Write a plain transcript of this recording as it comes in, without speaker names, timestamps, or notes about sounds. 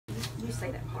You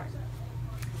say that part.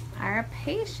 Our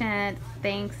patient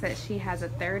thinks that she has a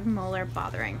third molar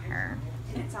bothering her.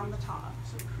 It's on the top.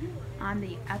 On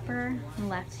the upper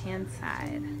left-hand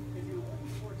side.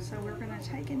 So we're going to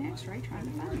take an x-ray trying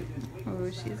to find it. Oh,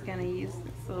 she's going to use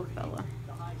this little fella.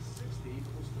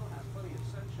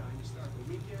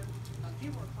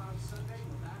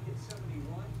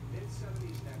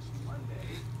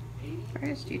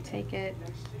 First you take it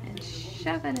and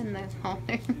shove it in the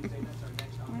holder.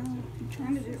 Well, I'm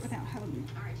trying to do it without holding.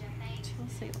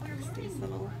 Chelsea likes these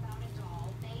little...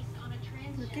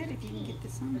 We're good if you can get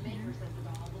this on here.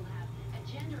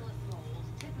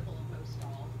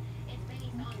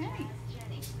 Okay.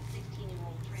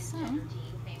 So,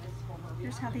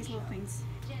 here's how these little things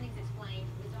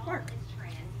work.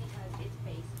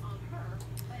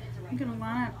 I'm going to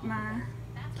line up my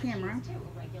camera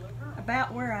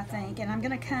about where I think, and I'm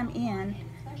going to come in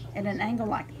at an angle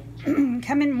like,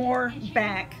 come in more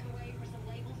back,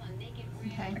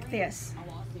 like this.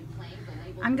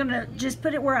 I'm going to just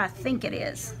put it where I think it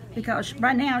is, because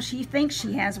right now she thinks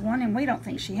she has one and we don't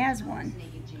think she has one.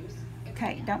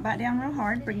 Okay, don't bite down real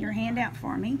hard. Bring your hand out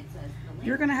for me.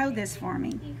 You're going to hold this for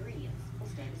me.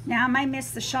 Now I may miss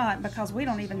the shot because we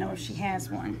don't even know if she has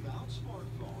one.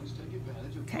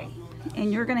 Okay,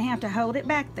 and you're going to have to hold it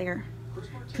back there.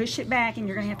 Push it back, and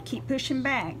you're going to have to keep pushing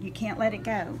back. You can't let it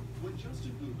go.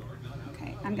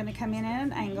 Okay, I'm going to come in at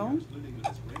an angle.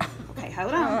 Okay,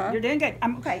 hold on. You're doing good.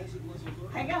 I'm okay.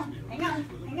 Hang on, hang on,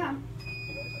 hang on.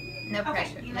 No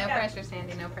pressure. No pressure,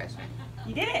 Sandy. No pressure.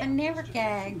 You did it. I never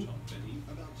gag.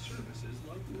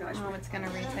 Oh, it's going to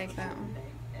retake that one.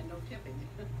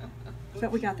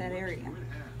 But we got that area.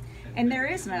 And there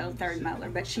is no third molar,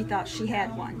 but she thought she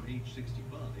had one.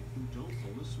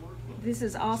 This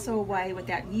is also a way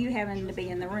without you having to be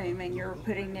in the room, and you're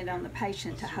putting it on the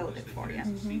patient to hold it for you.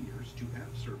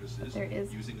 There is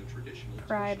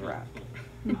Pride Rock.